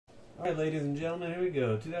Alright, ladies and gentlemen, here we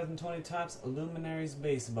go. 2020 Topps Luminaries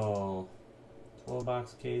Baseball. 12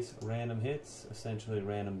 box case, random hits. Essentially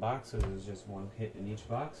random box, so there's just one hit in each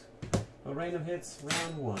box. But random hits,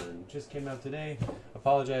 round one. Just came out today.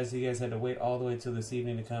 Apologize, you guys had to wait all the way till this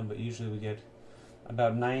evening to come, but usually we get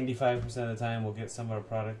about 95% of the time we'll get some of our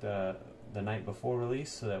product the night before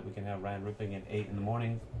release so that we can have Ryan ripping at 8 in the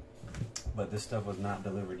morning. But this stuff was not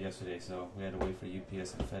delivered yesterday, so we had to wait for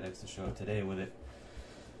UPS and FedEx to show up today with it.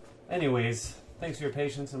 Anyways, thanks for your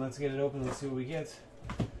patience, and let's get it open. Let's see what we get.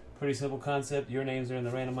 Pretty simple concept. Your names are in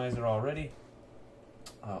the randomizer already.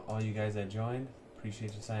 All you guys that joined,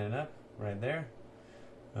 appreciate you signing up right there.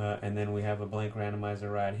 And then we have a blank randomizer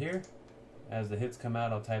right here. As the hits come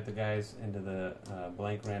out, I'll type the guys into the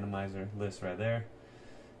blank randomizer list right there.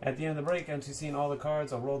 At the end of the break, once you've seen all the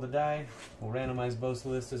cards, I'll roll the die. We'll randomize both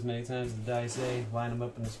lists as many times as the die say, line them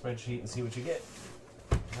up in the spreadsheet, and see what you get.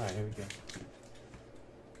 Alright, here we go.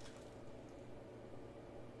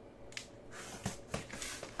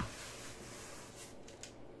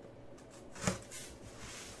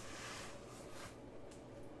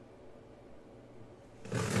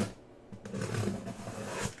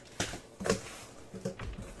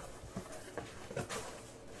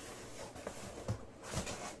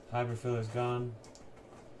 Hybrid filler's gone.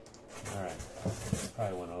 Alright.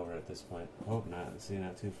 Probably went over at this point. Hope not. See,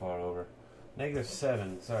 not too far over.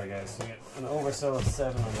 -7. Sorry, guys. So we get an oversell of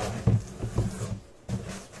 7 on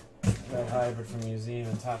that hybrid from Museum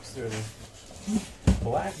and Top Sterling.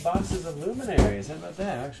 Black boxes of Luminaries. How about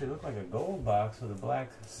that? Actually look like a gold box with a black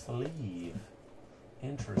sleeve.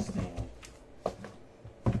 Interesting.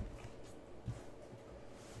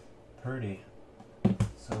 Pretty.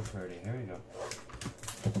 So pretty. Here we go.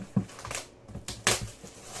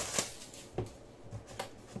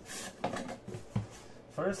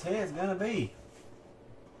 First hit is gonna be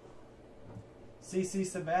CC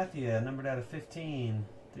Sabathia, numbered out of 15,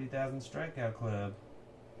 3,000 strikeout club,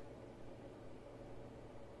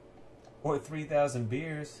 or 3,000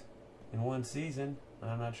 beers in one season.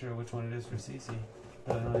 I'm not sure which one it is for CC.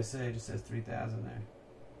 Doesn't really say. It just says 3,000 there.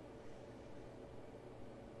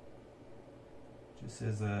 Just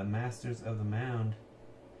says Masters of the Mound.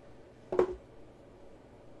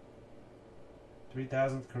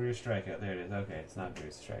 3,000th career strikeout. There it is. Okay, it's not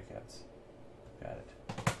career strikeouts. Got it.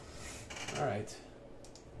 Alright.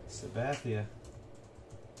 Sabathia.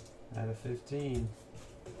 Out of 15.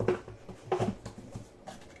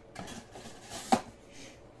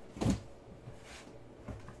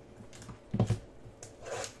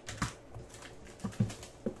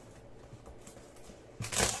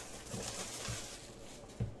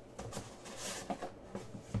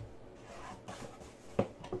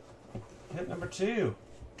 Hit number 2.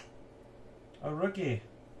 A rookie.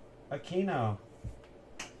 Aquino.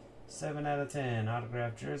 7 out of 10.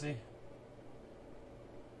 Autographed jersey.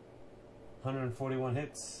 141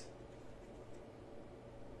 hits.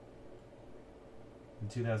 In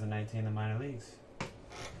 2019, the minor leagues.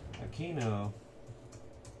 Aquino.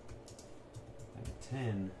 At a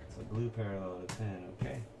 10. It's a blue parallel at a 10.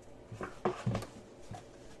 Okay.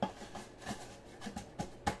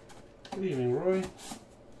 Good evening, Roy.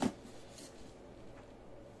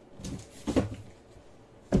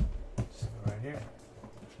 Here,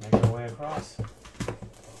 make our way across.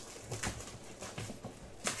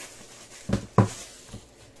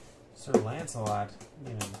 Sir Lancelot,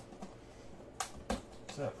 you know.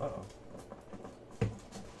 What's up? Uh-oh.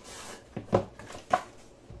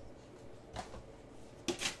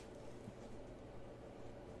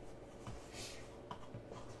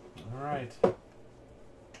 Alright.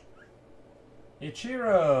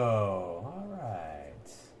 Ichiro! Alright.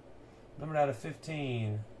 Numbered out of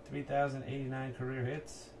 15. 3,089 career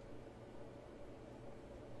hits.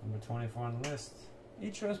 Number 24 on the list.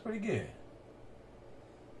 Ichiro's pretty good.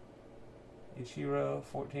 Ichiro,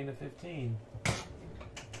 14 to 15.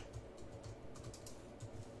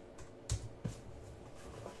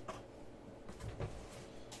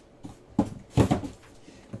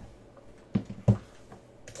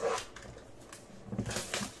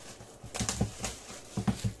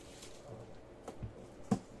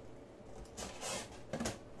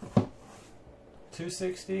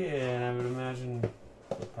 $260, and I would imagine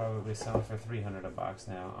probably selling for $300 a box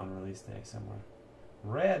now on release day somewhere.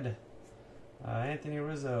 Red, Anthony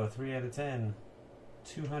Rizzo, 3 out of 10,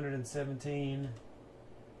 217.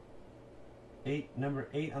 Number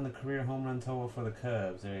 8 on the career home run total for the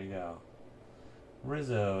Cubs. There you go.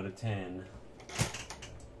 Rizzo to 10.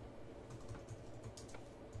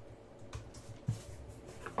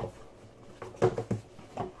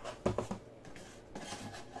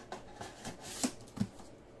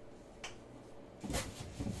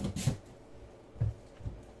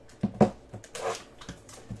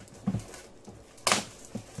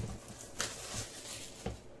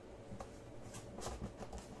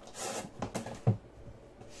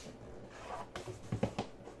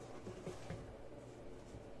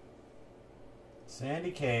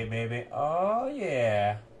 Sandy K, baby. Oh,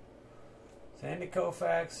 yeah. Sandy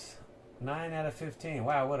Koufax, 9 out of 15.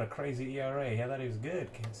 Wow, what a crazy ERA. I thought he was good,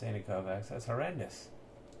 Sandy Koufax. That's horrendous.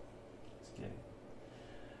 Just kidding.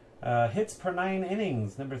 Hits per 9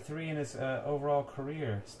 innings, number 3 in his overall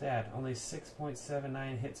career stat. Only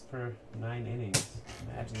 6.79 hits per 9 innings.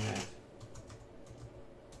 Imagine that.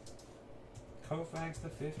 Koufax to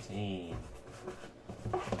 15.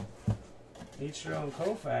 Each your own.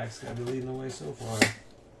 Koufax got to be leading the way so far.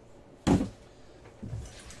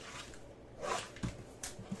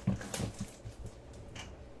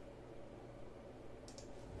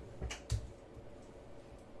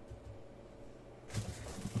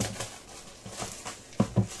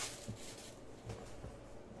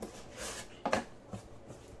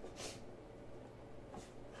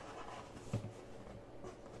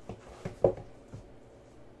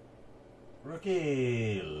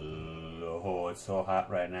 Rookie. Oh, it's so hot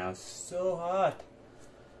right now. So hot.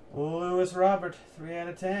 Lewis Robert, 3 out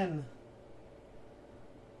of 10.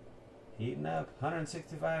 Heating up.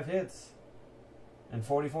 165 hits. And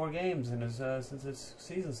 44 games in his, since his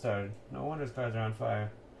season started. No wonder his cards are on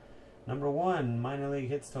fire. Number 1 minor league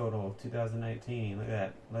hits total, 2019. Look at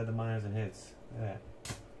that. Led the minors in hits. Look at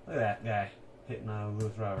that. Look at that guy. Hitting on a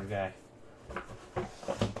Lewis Robert guy.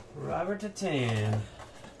 Robert to 10.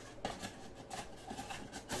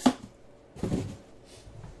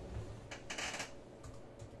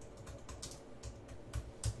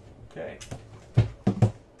 Okay.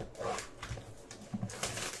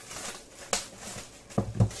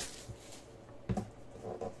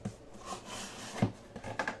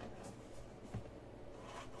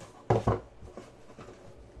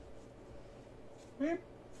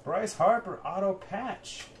 Bryce Harper auto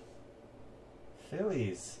patch.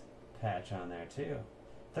 Phillies patch on there too.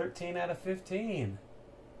 13 out of 15.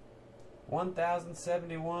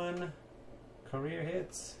 1,071 career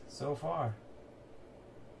hits so far.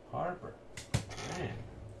 Harper. Man,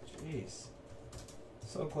 jeez.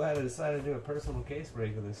 So glad I decided to do a personal case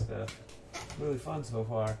break of this stuff. Really fun so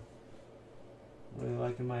far. Really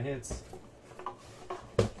liking my hits.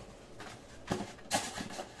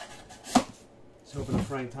 Just hoping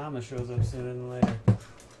Frank Thomas shows up sooner than later.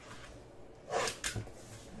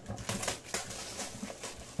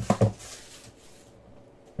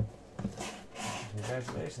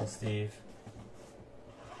 Congratulations, Steve.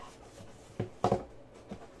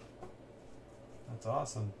 That's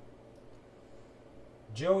awesome.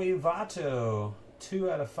 Joey Votto,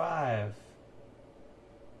 2 out of 5.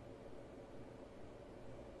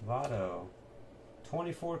 Votto,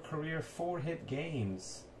 24 career 4-hit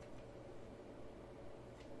games.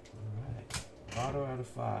 All right, Votto out of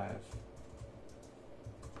 5.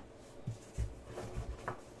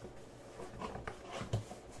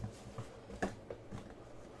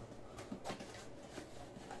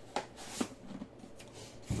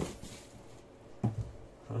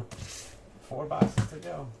 Huh. 4 boxes to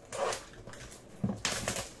go.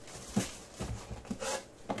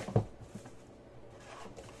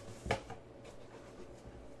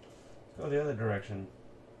 Go the other direction.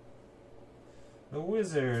 The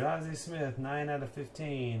Wizard, Ozzie Smith, 9 out of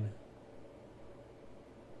 15.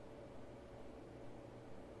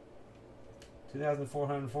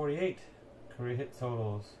 $2,448 career hit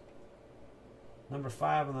totals. Number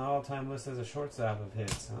 5 on the all-time list as a shortstop of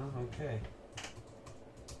hits. Huh? Okay.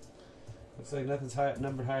 Looks like nothing's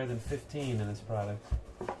numbered higher than 15 in this product.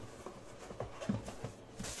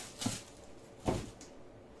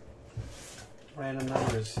 Random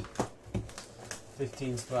numbers.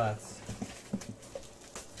 15 spots.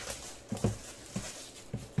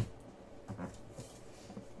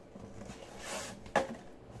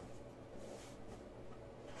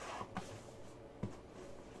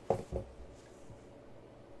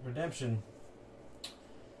 Redemption.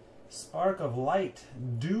 Spark of Light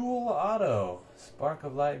Dual Auto. Spark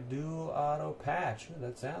of Light Dual Auto Patch. Ooh,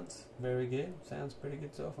 that sounds very good. Sounds pretty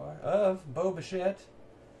good so far. Of Bo Bichette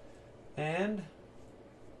and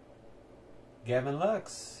Gavin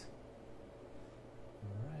Lux.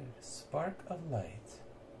 Alright. Spark of Light.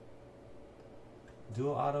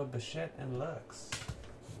 Dual Auto Bichette and Lux.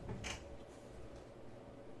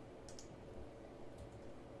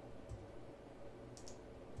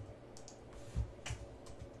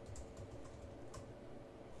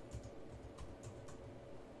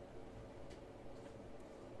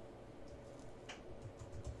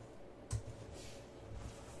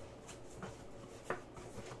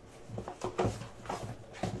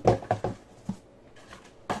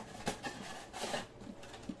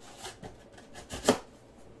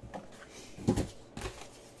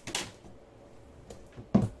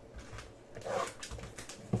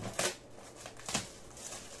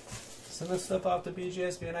 this stuff off the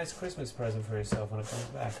BGS. Be a nice Christmas present for yourself when it comes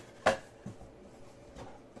back.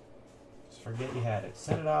 Just forget you had it.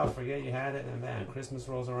 Send it off, forget you had it, and man, Christmas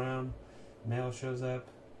rolls around. Mail shows up.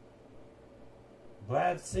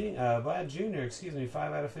 Vlad Jr.,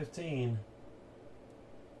 5 out of 15.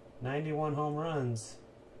 91 home runs.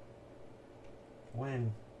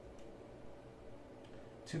 When?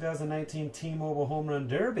 2019 T-Mobile Home Run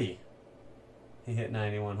Derby. He hit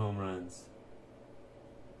 91 home runs.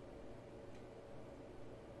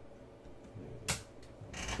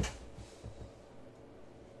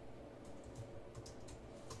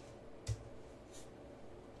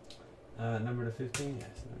 Number to 15? Yes,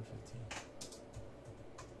 number 15.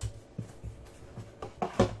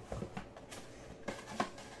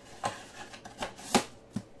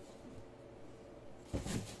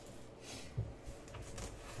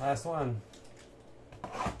 Last one.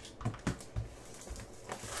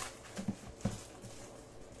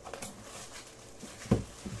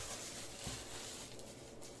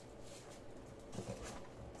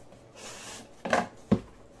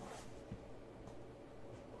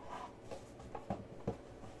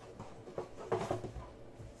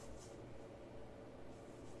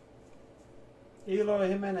 Eloy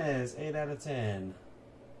Jimenez, 8 out of 10.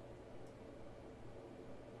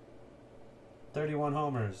 31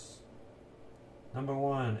 homers. Number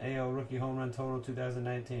 1, AL rookie home run total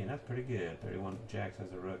 2019. That's pretty good. 31 jacks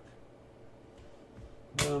as a rook.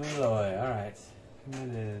 Boom, Eloy. Alright.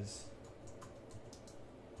 Jimenez.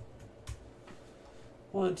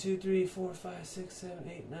 1, 2, 3, 4, 5, 6, 7,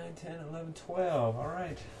 8, 9, 10, 11, 12.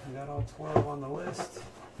 Alright. We got all 12 on the list.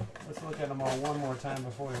 Let's look at them all one more time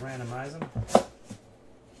before we randomize them.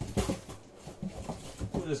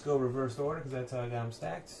 We'll just go reverse order because that's how I got them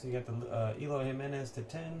stacked. So you got the Eloy Jimenez to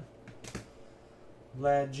 10.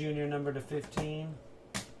 Vlad Jr. number to 15.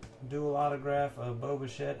 Dual autograph of Bo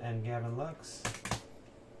Bichette and Gavin Lux.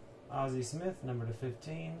 Ozzie Smith number to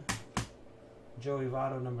 15. Joey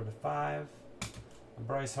Votto number to 5.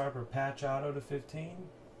 Bryce Harper patch auto to 15.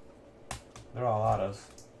 They're all autos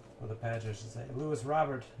with a patch, I should say. Lewis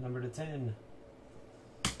Robert number to 10.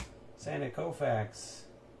 Sandy Koufax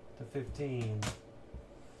to 15.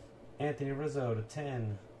 Anthony Rizzo to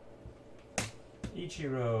 10.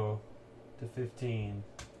 Ichiro to 15.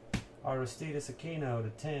 Aristides Aquino to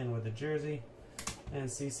 10 with a jersey. And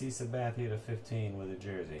CC Sabathia to 15 with a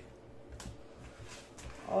jersey.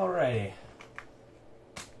 Alrighty.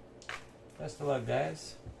 Best of luck,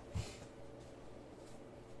 guys.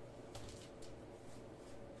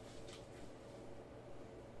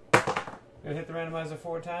 Gonna hit the randomizer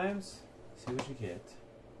 4 times. See what you get.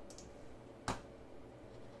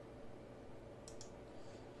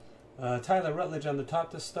 Tyler Rutledge on the top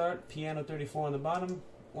to start. Piano 34 on the bottom.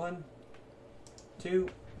 1, 2,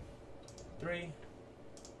 3,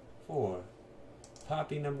 4.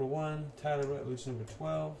 Poppy number 1. Tyler Rutledge number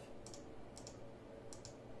 12.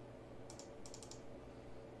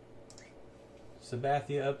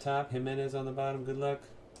 Sabathia up top. Jimenez on the bottom. Good luck.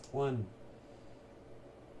 1,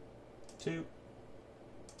 2,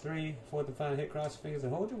 3. Fourth and final hit. Cross your fingers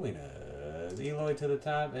and hold your winners. Eloy to the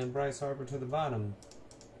top and Bryce Harper to the bottom.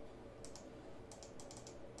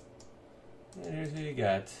 And here's who you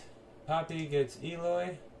got. Poppy gets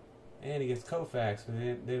Eloy, and he gets Koufax, but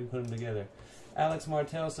they didn't put them together. Alex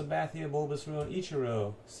Martel, Sabathia, Bulbous Ruin,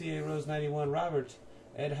 Ichiro, C.A. Rose 91, Robert,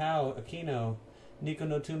 Ed Howe, Aquino, Nico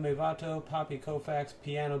Notume Vato, Poppy Koufax,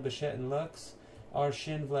 Piano Bichette and Lux, R.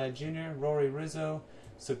 Shin Vlad Jr., Rory Rizzo,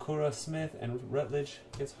 Sakura Smith, and Rutledge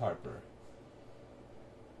gets Harper.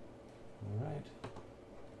 Alright.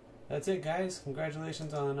 That's it, guys.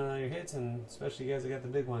 Congratulations on your hits, and especially you guys that got the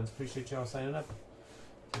big ones. Appreciate y'all signing up.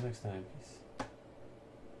 Until next time. Peace.